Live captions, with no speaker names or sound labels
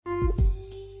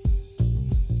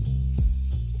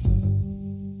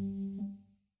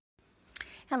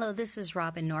Hello, this is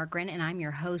Robin Norgren, and I'm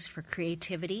your host for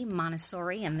Creativity,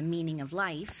 Montessori, and the Meaning of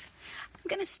Life. I'm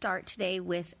going to start today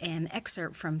with an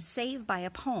excerpt from Saved by a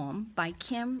Poem by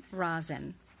Kim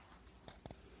Rosen.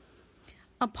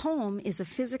 A poem is a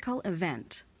physical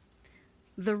event.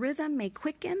 The rhythm may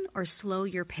quicken or slow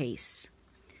your pace.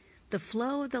 The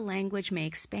flow of the language may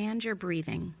expand your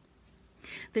breathing.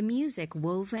 The music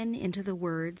woven into the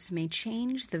words may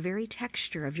change the very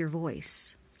texture of your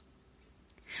voice.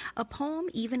 A poem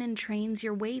even entrains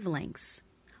your wavelengths,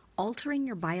 altering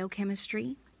your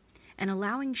biochemistry and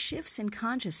allowing shifts in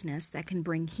consciousness that can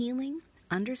bring healing,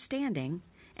 understanding,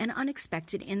 and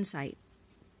unexpected insight.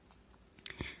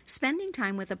 Spending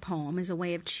time with a poem is a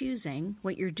way of choosing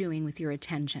what you're doing with your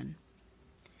attention.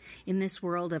 In this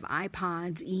world of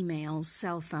iPods, emails,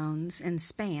 cell phones, and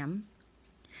spam,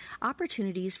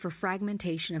 opportunities for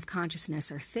fragmentation of consciousness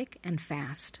are thick and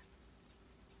fast.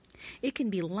 It can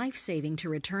be life-saving to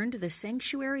return to the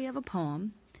sanctuary of a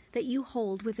poem that you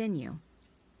hold within you.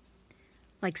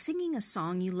 Like singing a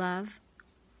song you love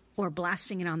or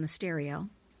blasting it on the stereo.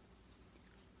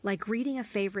 Like reading a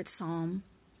favorite psalm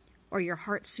or your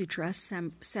heart sutra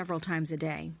several times a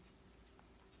day.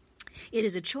 It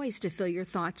is a choice to fill your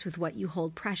thoughts with what you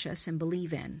hold precious and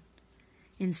believe in,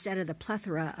 instead of the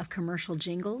plethora of commercial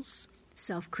jingles,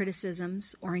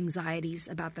 self-criticisms, or anxieties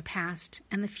about the past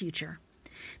and the future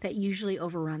that usually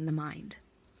overrun the mind.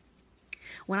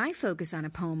 When I focus on a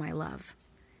poem I love,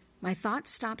 my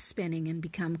thoughts stop spinning and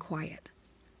become quiet.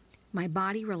 My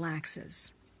body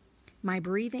relaxes. My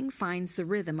breathing finds the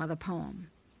rhythm of the poem.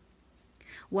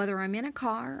 Whether I'm in a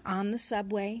car, on the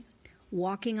subway,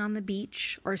 walking on the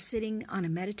beach, or sitting on a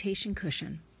meditation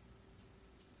cushion,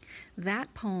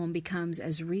 that poem becomes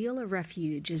as real a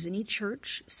refuge as any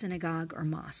church, synagogue, or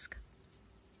mosque.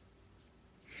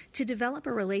 To develop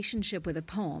a relationship with a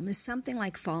poem is something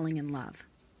like falling in love,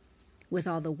 with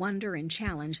all the wonder and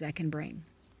challenge that can bring.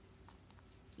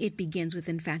 It begins with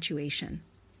infatuation,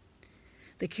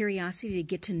 the curiosity to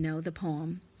get to know the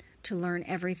poem, to learn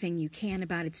everything you can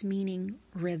about its meaning,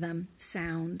 rhythm,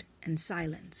 sound, and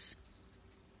silence.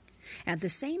 At the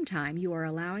same time, you are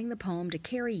allowing the poem to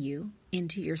carry you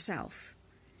into yourself,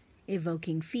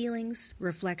 evoking feelings,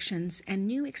 reflections, and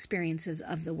new experiences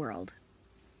of the world.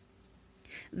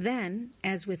 Then,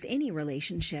 as with any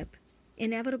relationship,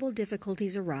 inevitable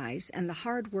difficulties arise and the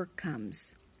hard work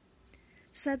comes.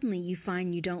 Suddenly you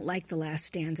find you don't like the last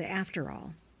stanza after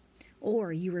all,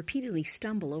 or you repeatedly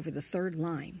stumble over the third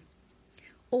line,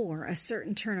 or a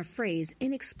certain turn of phrase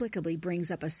inexplicably brings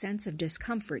up a sense of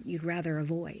discomfort you'd rather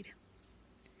avoid.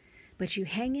 But you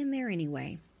hang in there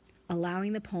anyway,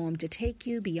 allowing the poem to take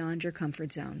you beyond your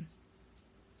comfort zone.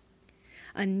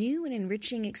 A new and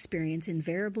enriching experience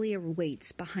invariably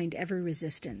awaits behind every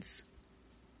resistance.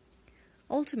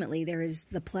 Ultimately, there is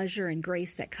the pleasure and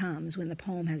grace that comes when the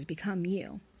poem has become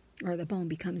you, or the poem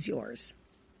becomes yours.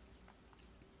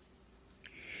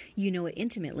 You know it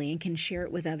intimately and can share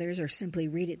it with others or simply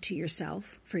read it to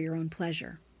yourself for your own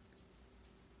pleasure.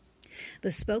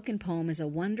 The spoken poem is a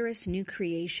wondrous new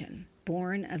creation,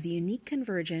 born of the unique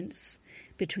convergence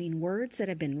between words that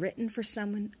have been written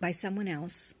by someone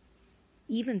else,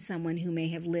 even someone who may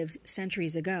have lived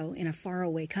centuries ago in a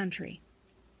faraway country,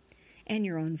 and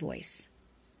your own voice.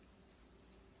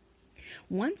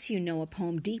 Once you know a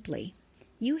poem deeply,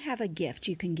 you have a gift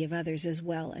you can give others as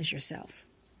well as yourself.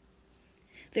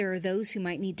 There are those who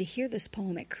might need to hear this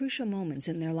poem at crucial moments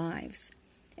in their lives,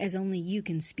 as only you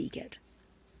can speak it.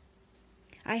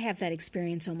 I have that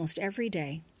experience almost every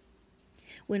day.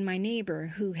 When my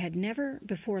neighbor, who had never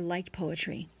before liked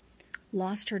poetry,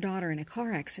 lost her daughter in a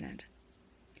car accident,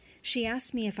 she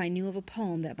asked me if I knew of a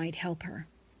poem that might help her.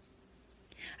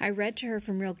 I read to her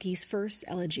from Rilke's first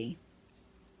elegy.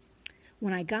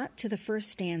 When I got to the first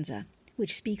stanza,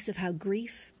 which speaks of how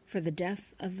grief for the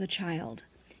death of a child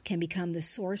can become the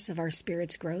source of our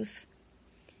spirit's growth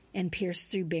and pierce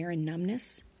through barren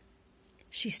numbness,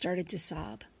 she started to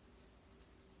sob.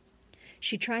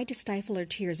 She tried to stifle her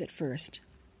tears at first,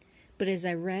 but as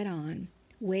I read on,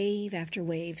 wave after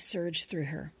wave surged through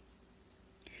her.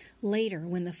 Later,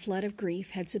 when the flood of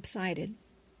grief had subsided,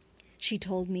 she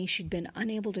told me she'd been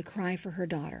unable to cry for her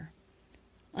daughter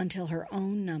until her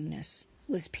own numbness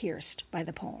was pierced by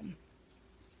the poem.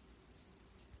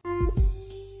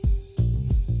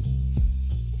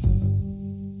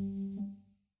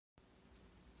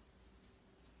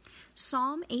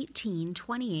 Psalm 18,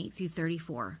 28 through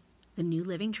 34, the New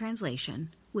Living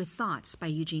Translation, with thoughts by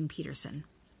Eugene Peterson.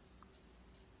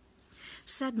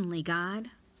 Suddenly, God,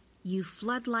 you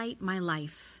floodlight my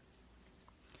life.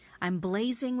 I'm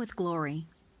blazing with glory,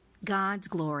 God's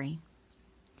glory.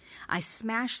 I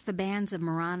smash the bands of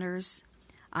marauders.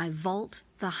 I vault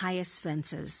the highest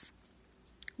fences.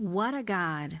 What a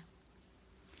God!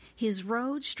 His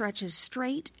road stretches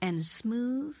straight and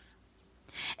smooth.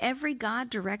 Every God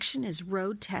direction is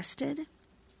road tested.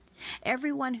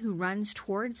 Everyone who runs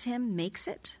towards him makes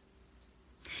it.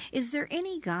 Is there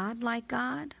any God like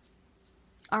God?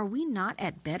 Are we not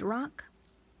at bedrock?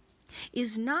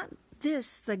 Is not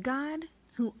this the God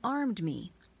who armed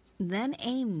me, then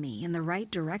aimed me in the right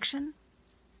direction?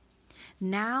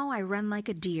 Now I run like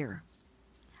a deer.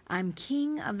 I'm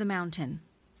king of the mountain.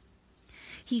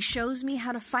 He shows me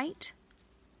how to fight.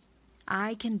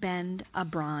 I can bend a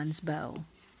bronze bow.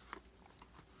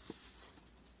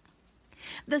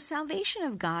 The salvation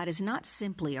of God is not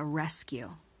simply a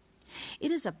rescue.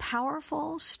 It is a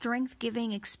powerful,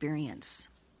 strength-giving experience.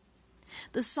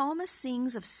 The psalmist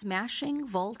sings of smashing,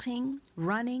 vaulting,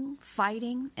 running,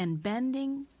 fighting, and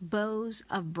bending bows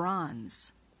of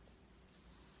bronze.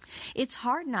 It's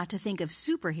hard not to think of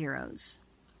superheroes.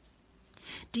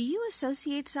 Do you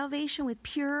associate salvation with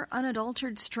pure,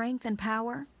 unadulterated strength and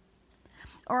power?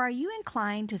 Or are you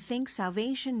inclined to think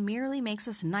salvation merely makes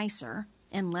us nicer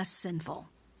and less sinful?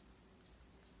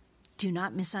 Do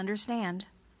not misunderstand.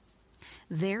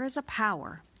 There is a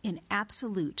power in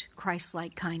absolute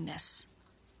Christ-like kindness.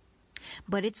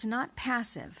 But it's not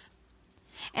passive,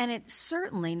 and it's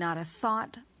certainly not a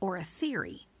thought or a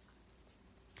theory.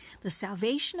 The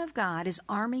salvation of God is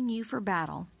arming you for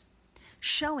battle,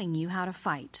 showing you how to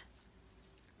fight.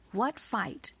 What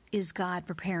fight is God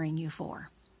preparing you for?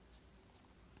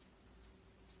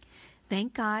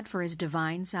 Thank God for His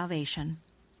divine salvation,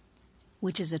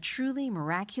 which is a truly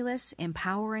miraculous,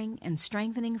 empowering, and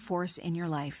strengthening force in your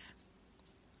life.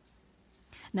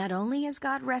 Not only has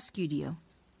God rescued you,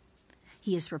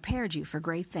 He has prepared you for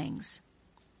great things.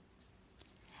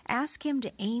 Ask Him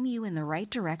to aim you in the right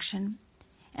direction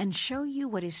and show you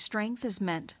what His strength is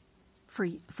meant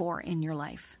for in your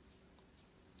life.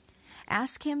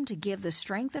 Ask Him to give the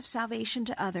strength of salvation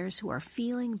to others who are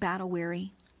feeling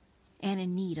battle-weary and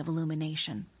in need of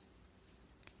illumination.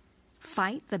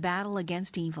 Fight the battle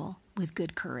against evil with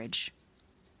good courage.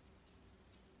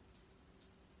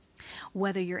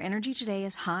 Whether your energy today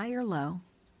is high or low,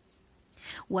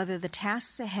 whether the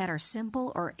tasks ahead are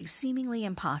simple or seemingly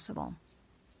impossible,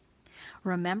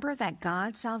 remember that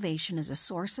God's salvation is a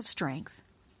source of strength,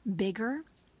 bigger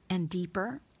and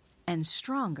deeper and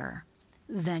stronger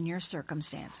than your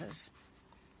circumstances.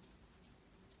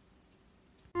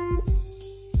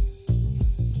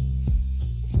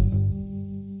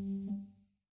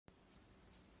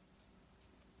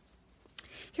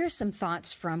 Here's some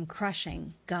thoughts from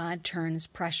Crushing: God Turns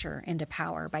Pressure into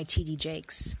Power by T.D.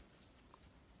 Jakes.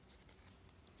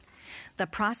 The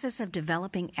process of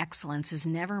developing excellence is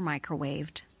never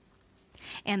microwaved,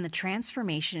 and the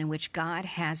transformation in which God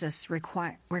has us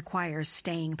requires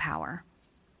staying power.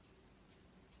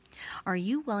 Are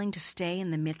you willing to stay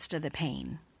in the midst of the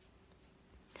pain?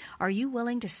 Are you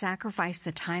willing to sacrifice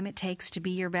the time it takes to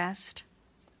be your best?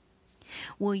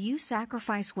 Will you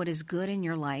sacrifice what is good in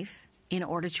your life in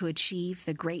order to achieve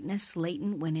the greatness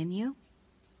latent within you?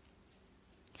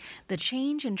 The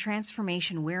change and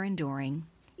transformation we're enduring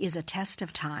is a test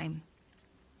of time.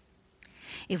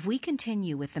 If we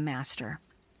continue with the Master,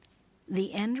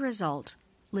 the end result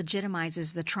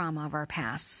legitimizes the trauma of our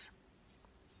pasts.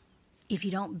 If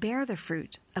you don't bear the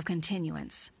fruit of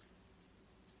continuance,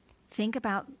 think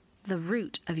about the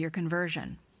root of your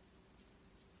conversion.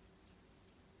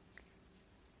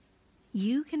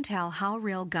 You can tell how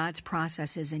real God's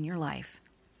process is in your life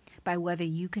by whether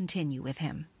you continue with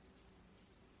Him.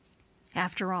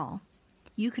 After all,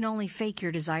 you can only fake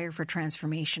your desire for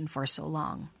transformation for so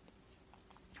long.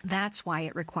 That's why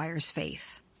it requires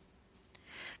faith.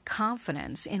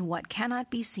 Confidence in what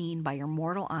cannot be seen by your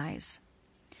mortal eyes,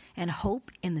 and hope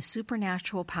in the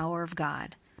supernatural power of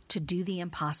God to do the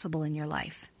impossible in your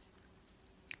life.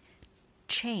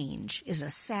 Change is a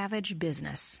savage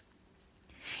business,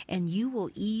 and you will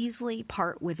easily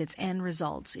part with its end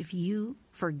results if you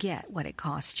forget what it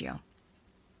cost you.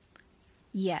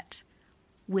 Yet,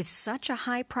 with such a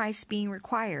high price being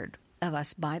required of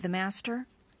us by the Master,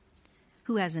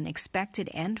 who has an expected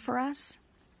end for us,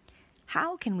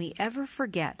 how can we ever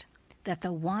forget that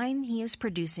the wine He is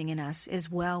producing in us is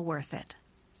well worth it?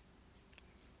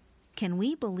 Can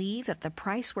we believe that the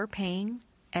price we're paying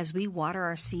as we water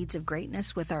our seeds of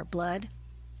greatness with our blood,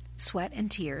 sweat,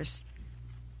 and tears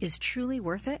is truly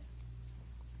worth it?